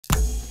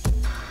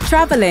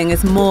Traveling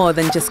is more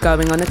than just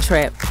going on a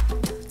trip.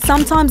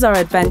 Sometimes our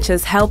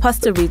adventures help us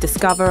to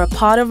rediscover a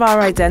part of our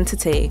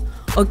identity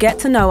or get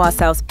to know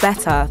ourselves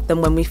better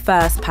than when we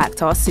first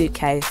packed our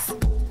suitcase.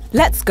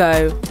 Let's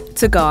go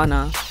to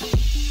Ghana.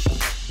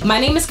 My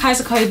name is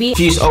Kaiser Coby.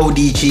 Fuse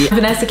ODG.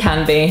 Vanessa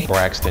Canby.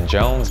 Braxton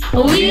Jones.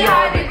 We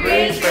are the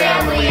Griggs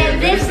family and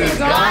this is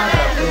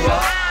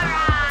Ghana.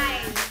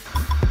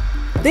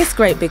 This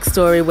great big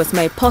story was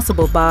made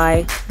possible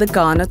by the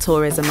Ghana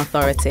Tourism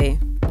Authority.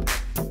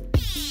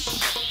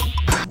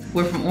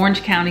 We're from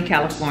Orange County,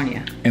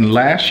 California. And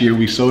last year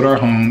we sold our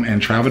home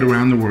and traveled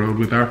around the world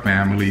with our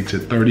family to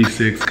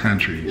 36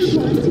 countries.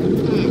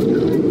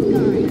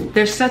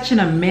 There's such an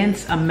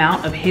immense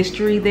amount of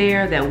history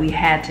there that we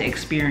had to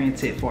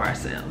experience it for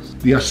ourselves.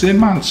 The Asin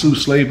Mansu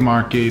slave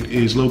market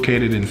is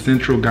located in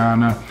central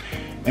Ghana,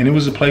 and it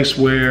was a place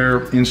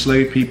where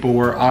enslaved people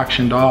were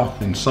auctioned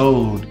off and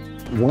sold.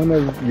 One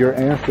of your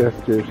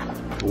ancestors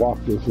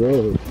walked this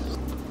road.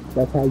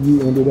 That's how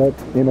you ended up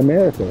in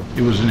America.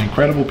 It was an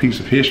incredible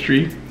piece of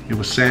history. It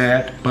was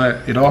sad,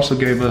 but it also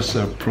gave us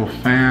a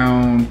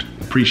profound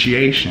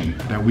appreciation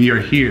that we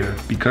are here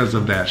because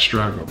of that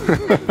struggle.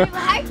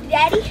 Hi,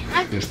 Daddy.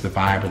 It's the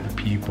vibe of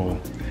the people,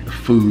 the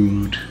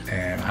food,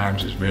 and I'm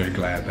just very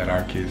glad that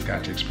our kids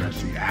got to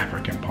experience the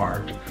African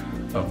part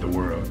of the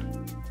world.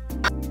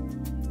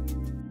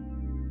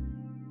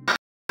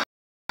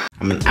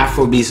 I'm an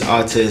Afrobeats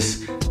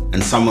artist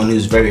and someone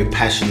who's very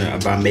passionate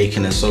about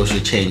making a social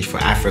change for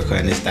Africa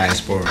and its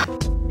diaspora.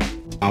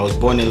 I was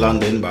born in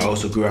London, but I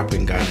also grew up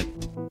in Ghana.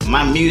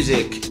 My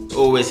music is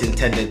always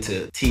intended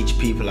to teach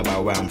people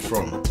about where I'm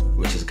from,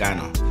 which is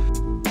Ghana.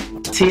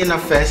 Tiana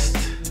Fest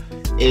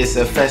is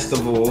a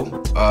festival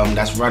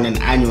that's running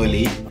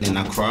annually in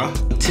Accra.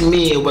 To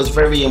me, it was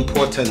very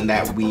important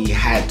that we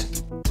had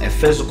a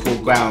physical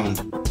ground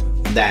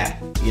that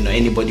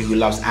anybody who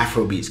loves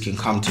Afrobeats can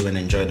come to and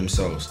enjoy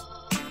themselves.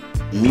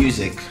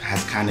 Music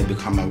has kind of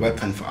become a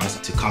weapon for us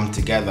to come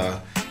together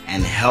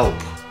and help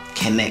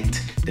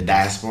connect the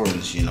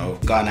diasporans.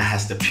 Ghana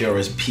has the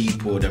purest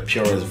people, the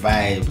purest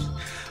vibes,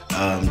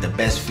 the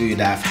best food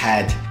I've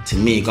had. To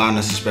me,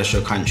 Ghana's a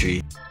special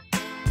country.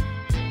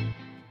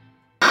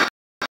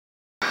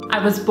 I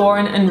was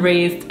born and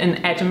raised in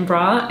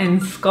Edinburgh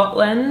in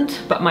Scotland,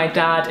 but my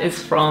dad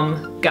is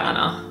from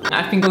Ghana.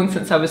 I've been going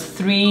since I was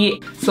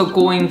 3, so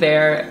going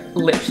there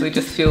literally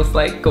just feels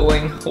like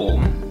going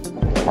home.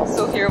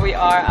 So here we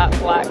are at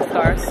Black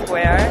Star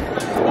Square,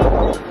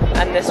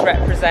 and this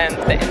represents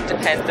the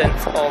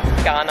independence of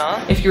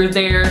Ghana. If you're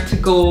there to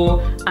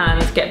go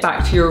and get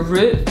back to your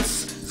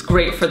roots, it's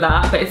great for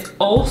that, but it's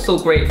also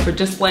great for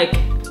just like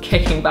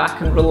kicking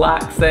back and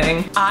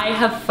relaxing. I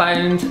have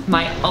found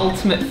my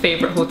ultimate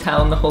favorite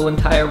hotel in the whole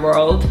entire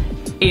world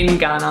in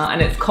Ghana,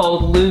 and it's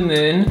called Blue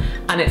Moon,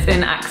 and it's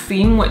in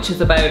Axim, which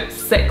is about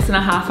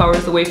 6.5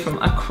 hours away from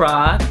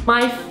Accra.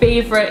 My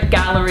favorite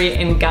gallery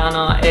in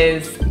Ghana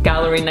is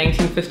Gallery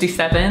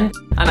 1957,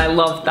 and I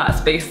love that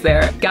space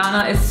there.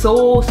 Ghana is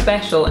so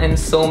special in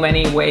so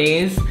many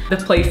ways. The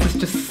place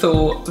is just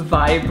so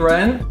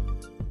vibrant.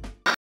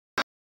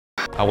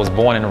 I was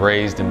born and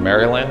raised in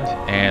Maryland,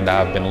 and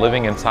I've been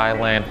living in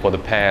Thailand for the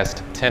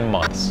past 10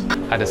 months.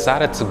 I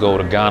decided to go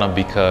to Ghana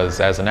because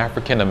as an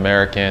African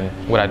American,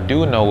 what I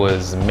do know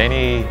is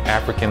many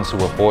Africans who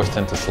were forced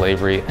into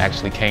slavery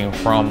actually came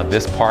from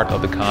this part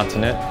of the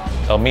continent.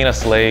 Elmina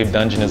Slave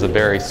Dungeon is a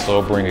very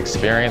sobering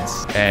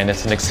experience, and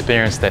it's an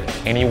experience that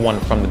anyone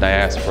from the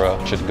diaspora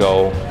should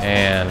go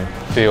and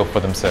feel for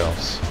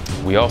themselves.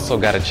 We also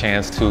got a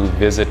chance to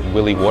visit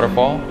Willie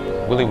Waterfall.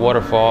 Willie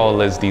Waterfall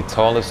is the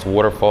tallest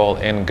waterfall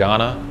in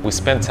Ghana. We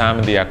spent time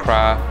in the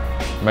Accra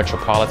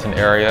metropolitan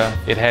area.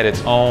 It had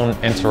its own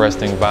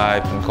interesting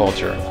vibe and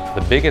culture.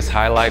 The biggest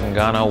highlight in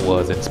Ghana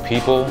was its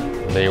people.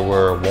 They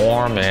were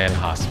warm and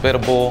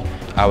hospitable.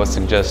 I would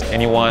suggest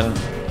anyone,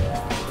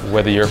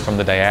 whether you're from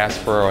the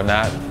diaspora or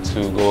not,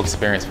 to go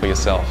experience for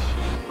yourself.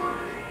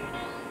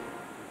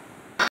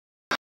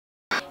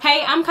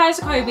 Hey, I'm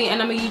Kaiser Coby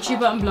and I'm a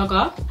YouTuber and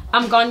blogger.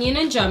 I'm Ghanaian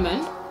and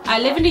German. I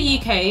live in the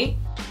UK.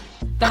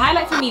 The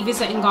highlight for me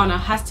visiting Ghana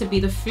has to be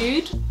the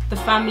food, the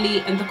family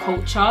and the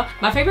culture.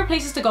 My favorite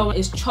places to go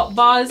is chop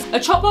bars. A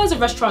chop bar is a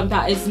restaurant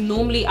that is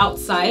normally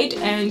outside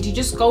and you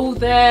just go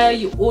there,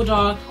 you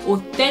order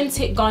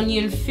authentic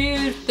Ghanaian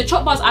food. The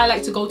chop bars I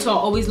like to go to are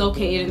always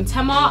located in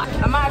Tema.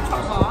 I'm at a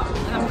chop bar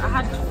and I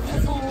had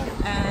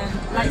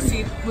full light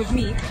soup with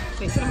me.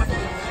 Wait, sit on my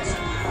phone.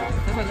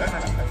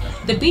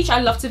 The beach I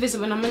love to visit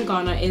when I'm in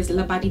Ghana is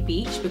Labadi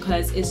Beach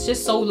because it's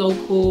just so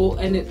local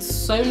and it's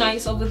so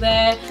nice over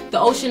there. The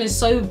ocean is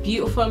so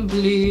beautiful and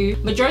blue.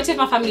 Majority of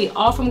my family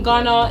are from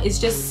Ghana. It's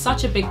just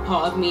such a big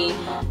part of me.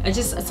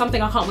 It's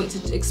something I can't wait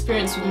to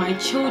experience with my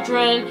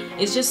children.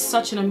 It's just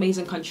such an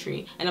amazing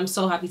country and I'm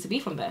so happy to be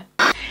from there.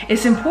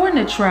 It's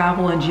important to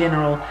travel in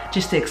general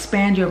just to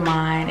expand your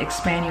mind,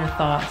 expand your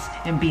thoughts,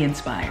 and be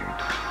inspired.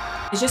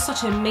 It's just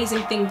such an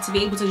amazing thing to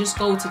be able to just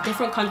go to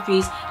different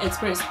countries,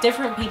 experience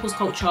different people's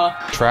culture.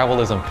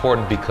 Travel is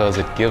important because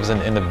it gives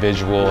an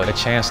individual a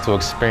chance to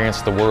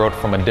experience the world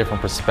from a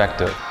different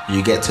perspective.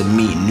 You get to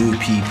meet new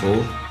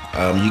people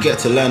You get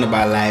to learn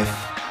about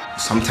life.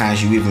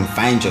 Sometimes you even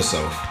find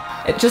yourself.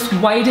 It just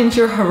widens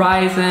your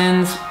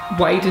horizons,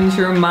 widens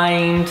your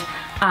mind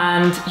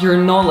and your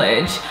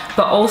knowledge,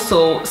 but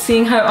also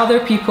seeing how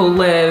other people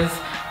live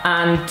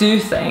and do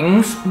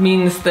things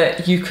means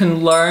that you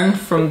can learn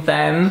from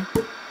them.